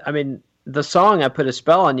Paradise. I mean, the song "I Put a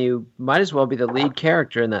Spell on You" might as well be the lead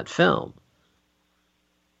character in that film.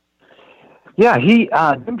 Yeah,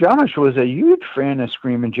 Jim Jarmusch was a huge fan of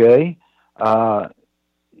Screamin' Jay.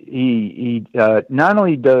 He not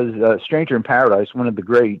only does Stranger in Paradise, one of the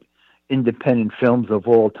great independent films of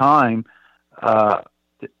all time, and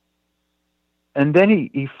then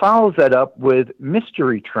he follows that up with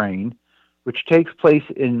Mystery Train, which takes place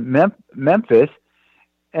in Memphis,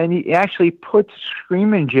 and he actually puts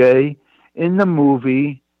Screamin' Jay in the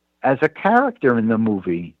movie as a character in the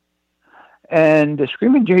movie. And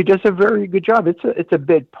Screamin' Jay does a very good job. It's a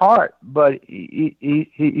bit part, but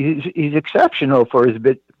he's exceptional for his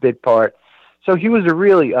bit part. So he was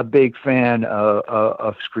really a big fan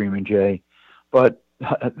of Screamin' Jay. But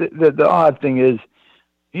the odd thing is,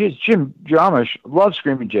 here's Jim Jarmusch, loves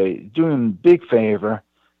Screaming Jay, doing him a big favor,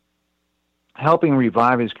 helping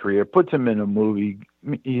revive his career, puts him in a movie.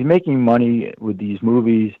 He's making money with these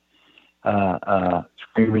movies,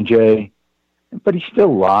 Screaming Jay, but he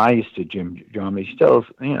still lies to Jim Jarmusch. He tells,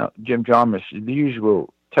 Jim Jarmusch the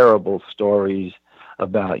usual terrible stories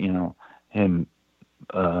about, him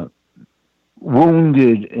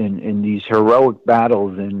wounded in these heroic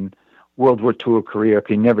battles in World War II Korea.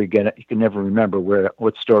 He can never remember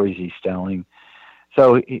what stories he's telling.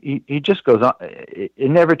 So he just goes on. It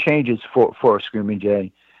never changes for Screaming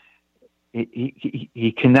Jay.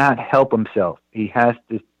 He cannot help himself. He has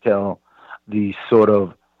to tell these sort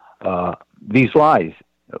of these lies.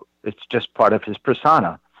 It's just part of his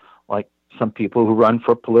persona, like some people who run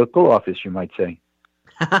for political office, you might say.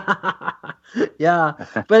 Yeah,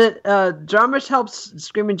 but Jarmusch helps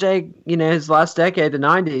Screaming Jay. His last decade, the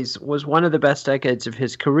 '90s, was one of the best decades of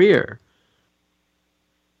his career.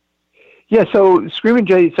 Yeah, so Screaming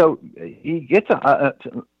Jay, so he gets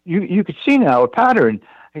you could see now a pattern.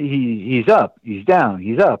 He's up, he's down,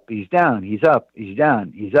 he's up, he's down, he's up, he's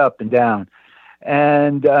down, he's up and down,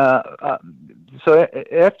 and so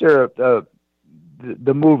after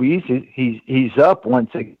the movies, he's up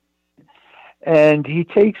once again. And he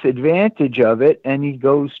takes advantage of it, and he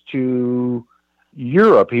goes to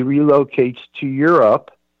Europe. He relocates to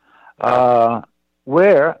Europe,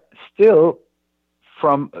 where still,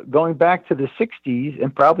 from going back to the 60s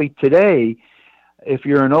and probably today, if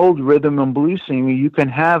you're an old rhythm and blues singer, you can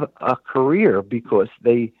have a career because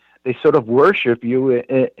they sort of worship you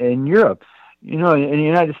in Europe. In the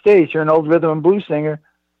United States, you're an old rhythm and blues singer.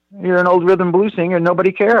 You're an old rhythm and blues singer.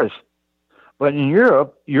 Nobody cares. But in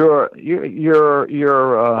Europe, you're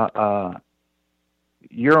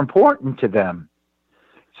important to them.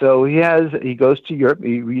 So he goes to Europe.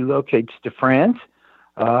 He relocates to France,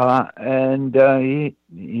 and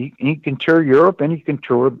he can tour Europe and he can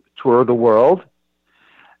tour the world.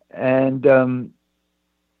 And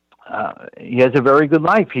he has a very good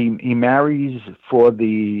life. He marries for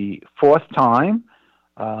the fourth time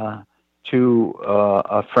to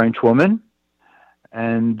a French woman.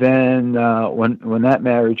 And then when that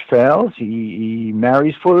marriage fails, he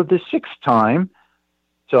marries for the sixth time.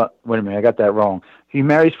 So, wait a minute, I got that wrong. He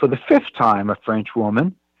marries for the fifth time a French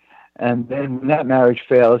woman. And then when that marriage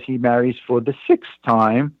fails, he marries for the sixth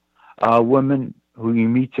time a woman who he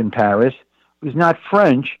meets in Paris, who's not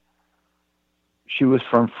French. She was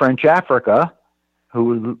from French Africa, who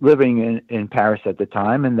was living in Paris at the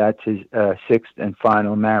time, and that's his sixth and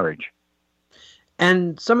final marriage.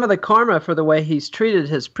 And some of the karma for the way he's treated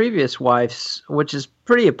his previous wives, which is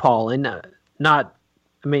pretty appalling.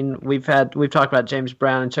 We've talked about James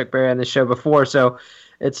Brown and Chuck Berry on the show before, so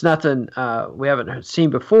it's nothing we haven't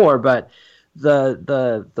seen before. But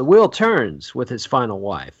the wheel turns with his final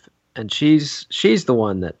wife, and she's the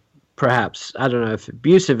one that perhaps, I don't know if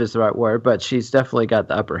abusive is the right word, but she's definitely got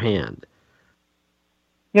the upper hand.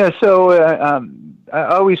 Yeah, so I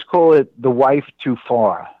always call it the wife too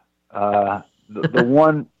far. The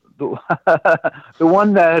one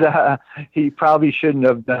that he probably shouldn't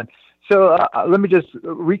have done. So let me just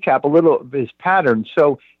recap a little of his pattern.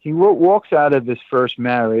 So he walks out of his first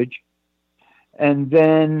marriage, and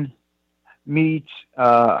then meets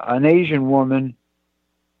an Asian woman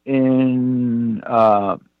in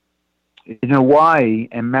Hawaii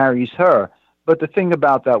and marries her. But the thing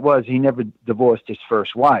about that was he never divorced his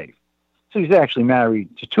first wife. So he's actually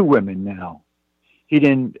married to two women now. He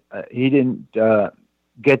didn't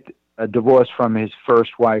get a divorce from his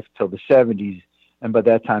first wife till the 70s, and by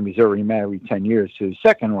that time he's already married 10 years to his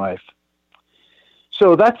second wife.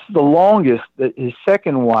 So that's the longest. His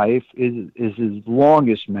second wife is his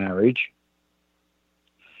longest marriage.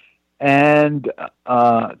 And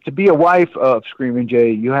to be a wife of Screaming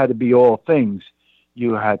Jay, you had to be all things.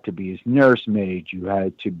 You had to be his nursemaid. You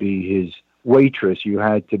had to be his waitress. You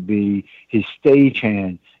had to be his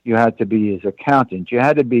stagehand. You had to be his accountant. You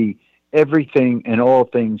had to be everything and all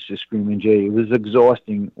things to Screaming Jay. It was an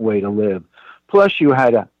exhausting way to live. Plus, you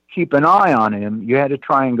had to keep an eye on him. You had to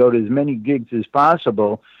try and go to as many gigs as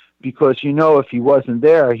possible because, if he wasn't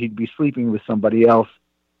there, he'd be sleeping with somebody else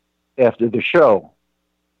after the show.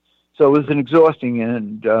 So it was an exhausting,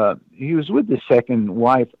 and he was with his second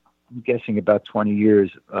wife, I'm guessing about 20 years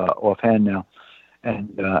offhand now.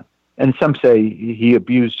 And some say he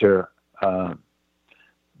abused her.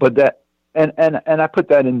 But that, and I put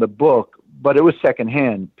that in the book, but it was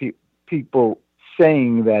secondhand. People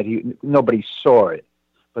saying that nobody saw it,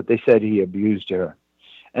 but they said he abused her.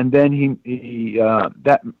 And then he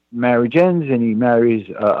that marriage ends, and he marries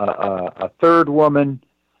a third woman,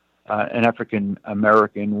 an African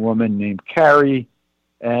American woman named Carrie,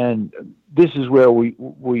 and this is where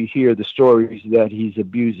we hear the stories that he's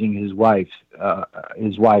abusing his wife.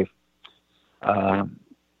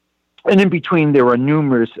 And in between, there are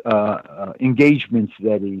numerous engagements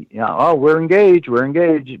that he, we're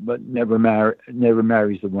engaged, but never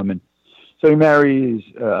marries the woman. So he marries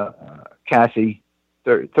Cassie,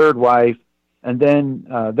 third wife, and then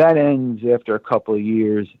that ends after a couple of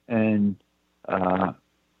years, and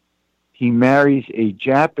he marries a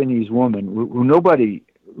Japanese woman who nobody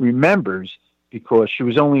remembers because she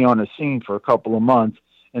was only on the scene for a couple of months,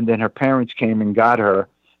 and then her parents came and got her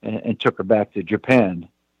and took her back to Japan.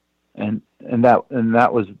 And that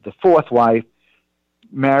was the fourth wife.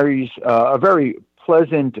 Marries a very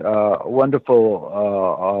pleasant,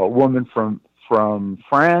 wonderful woman from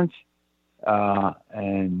France,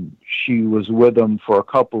 and she was with him for a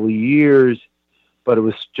couple of years, but it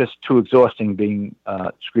was just too exhausting being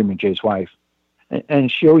Screaming Jay's wife.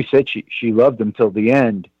 And she always said she loved him till the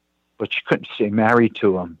end, but she couldn't stay married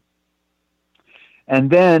to him. And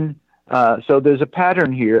then, so there's a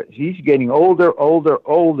pattern here. He's getting older,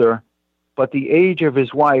 but the age of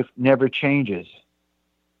his wife never changes.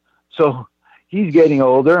 So he's getting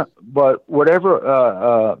older, but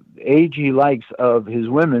whatever age he likes of his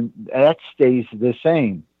women, that stays the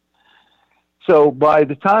same. So by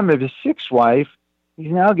the time of his sixth wife,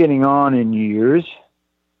 he's now getting on in years,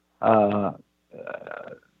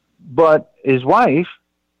 but his wife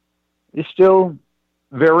is still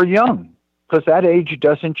very young because that age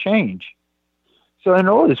doesn't change. So in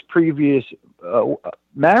all his previous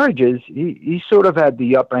marriages, he sort of had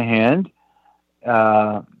the upper hand.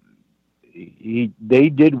 They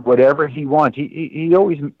did whatever he wanted. He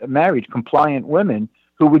always married compliant women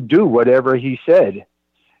who would do whatever he said.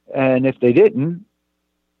 And if they didn't,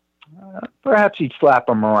 perhaps he'd slap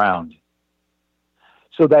them around.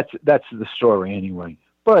 So that's the story anyway.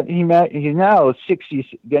 But he's now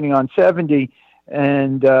 60, getting on 70,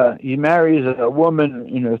 and he marries a woman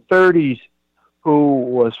in her 30s who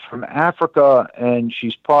was from Africa, and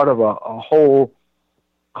she's part of a whole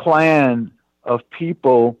clan of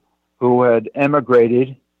people who had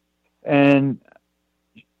emigrated, and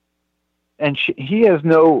he has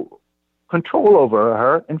no control over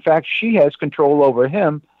her. In fact, she has control over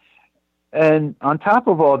him. And on top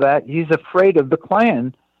of all that, he's afraid of the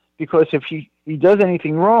clan because if he does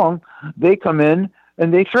anything wrong, they come in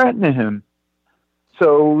and they threaten him.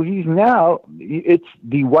 So it's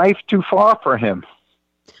the wife too far for him.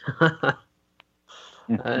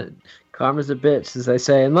 Karma's a bitch, as they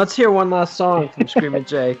say. And let's hear one last song from Screaming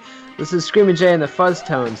Jay. This is Screaming Jay and the Fuzz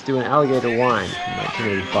Tones doing Alligator Wine from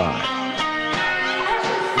 1985.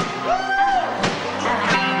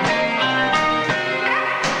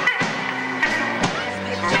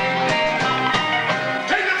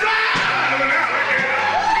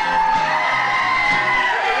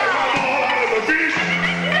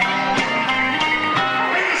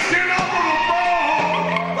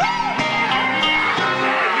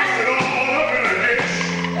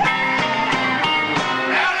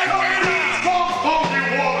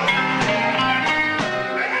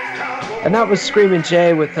 And that was Screaming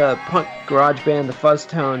Jay with a punk garage band, the Fuzz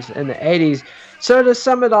Tones, in the 80s. So to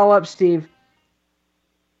sum it all up, Steve,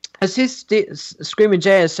 I see Screaming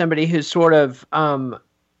Jay as somebody who sort of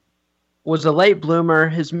was a late bloomer.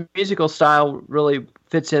 His musical style really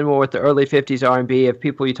fits in more with the early 50s R&B of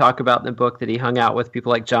people you talk about in the book that he hung out with,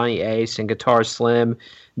 people like Johnny Ace and Guitar Slim,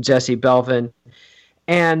 Jesse Belvin.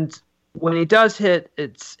 And when he does hit,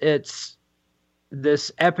 it's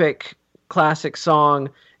this epic classic song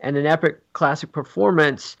and an epic classic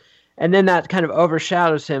performance, and then that kind of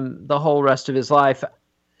overshadows him the whole rest of his life.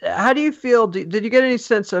 How do you feel? Did you get any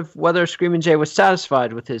sense of whether Screaming Jay was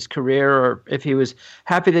satisfied with his career, or if he was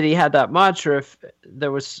happy that he had that much, or if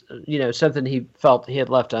there was, something he felt he had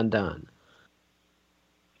left undone?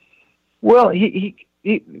 Well, he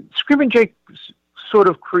Screaming Jay sort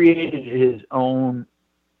of created his own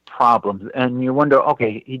problems, and you wonder,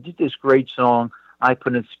 okay, he did this great song, I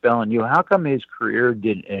Put a Spell on You. How come his career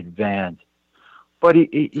didn't advance? But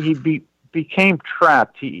he became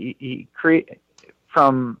trapped. He created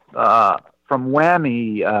from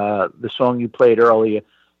Whammy, the song you played earlier,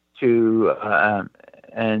 to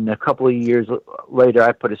and a couple of years later,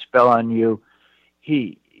 I Put a Spell on You.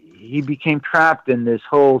 He became trapped in this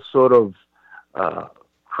whole sort of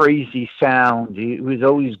crazy sound. He was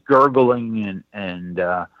always gurgling and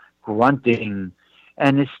grunting.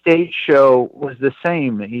 And his stage show was the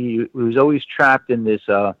same. He was always trapped in this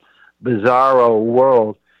bizarro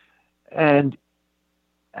world. And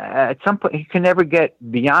at some point, he could never get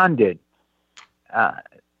beyond it.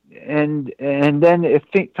 and then if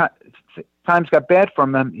times got bad for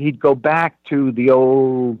him, he'd go back to the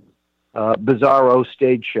old Bizarro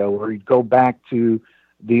stage show, or he'd go back to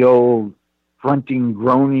the old grunting,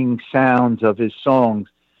 groaning sounds of his songs.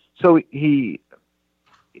 So he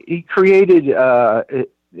created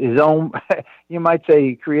his own. You might say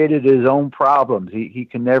he created his own problems. He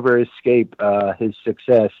can never escape his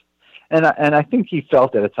success, and I think he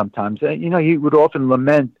felt it at sometimes. He would often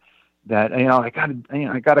lament that I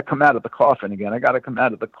got to come out of the coffin again. I got to come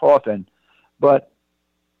out of the coffin, but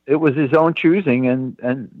it was his own choosing, and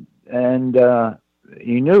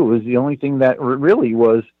he knew it was the only thing that really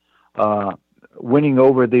was winning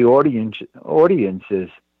over the audiences.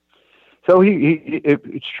 So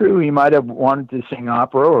it's true, he might have wanted to sing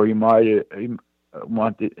opera, or he might have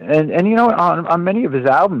wanted, and on many of his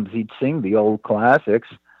albums he'd sing the old classics.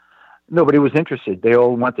 Nobody was interested. They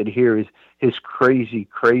all wanted to hear his crazy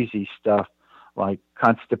stuff, like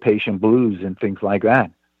Constipation Blues and things like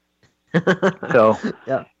that. So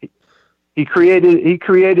yeah. He created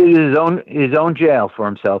his own jail for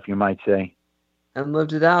himself, you might say, and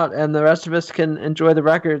lived it out. And the rest of us can enjoy the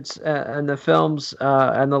records and the films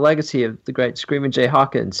and the legacy of the great Screaming Jay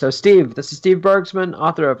Hawkins. So, Steve, this is Steve Bergsman,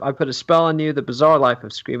 author of I Put a Spell on You: The Bizarre Life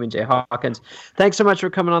of Screaming Jay Hawkins. Thanks so much for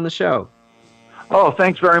coming on the show. Oh,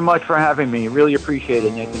 thanks very much for having me. Really appreciate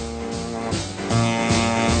it, Nick.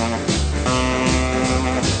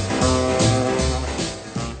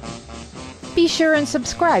 Be sure and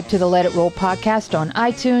subscribe to the Let It Roll podcast on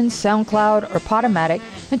iTunes, SoundCloud, or Podomatic,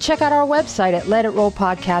 and check out our website at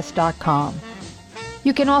letitrollpodcast.com.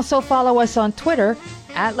 You can also follow us on Twitter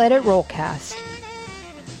at LetItRollCast.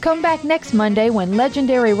 Come back next Monday when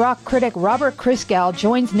legendary rock critic Robert Christgau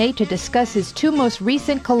joins Nate to discuss his two most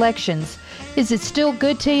recent collections, Is It Still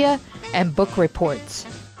Good to Ya? And Book Reports.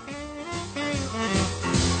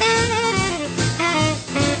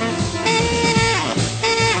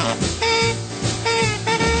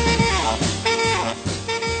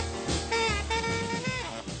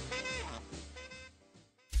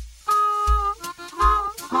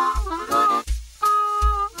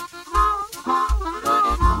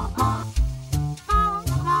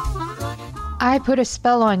 I Put a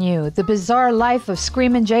Spell on You: The Bizarre Life of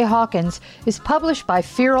Screamin' Jay Hawkins is published by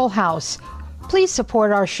Feral House. Please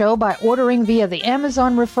support our show by ordering via the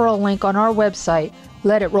Amazon referral link on our website,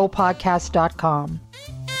 letitrollpodcast.com.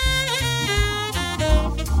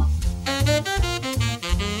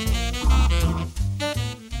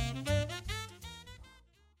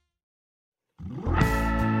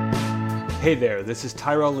 Hey there, this is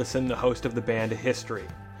Tyrell Listen, the host of the band History,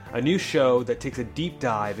 a new show that takes a deep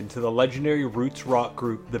dive into the legendary roots rock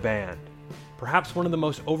group The Band. Perhaps one of the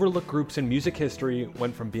most overlooked groups in music history,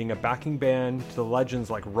 went from being a backing band to the legends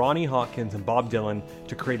like Ronnie Hawkins and Bob Dylan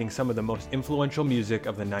to creating some of the most influential music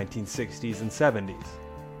of the 1960s and 70s.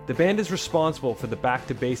 The band is responsible for the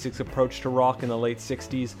back-to-basics approach to rock in the late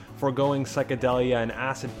 60s, foregoing psychedelia and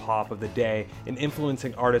acid pop of the day and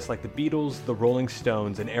influencing artists like the Beatles, the Rolling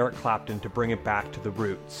Stones, and Eric Clapton to bring it back to the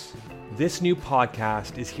roots. This new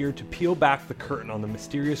podcast is here to peel back the curtain on the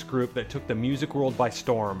mysterious group that took the music world by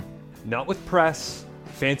storm, not with press,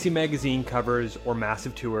 fancy magazine covers, or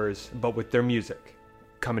massive tours, but with their music.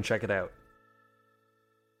 Come and check it out.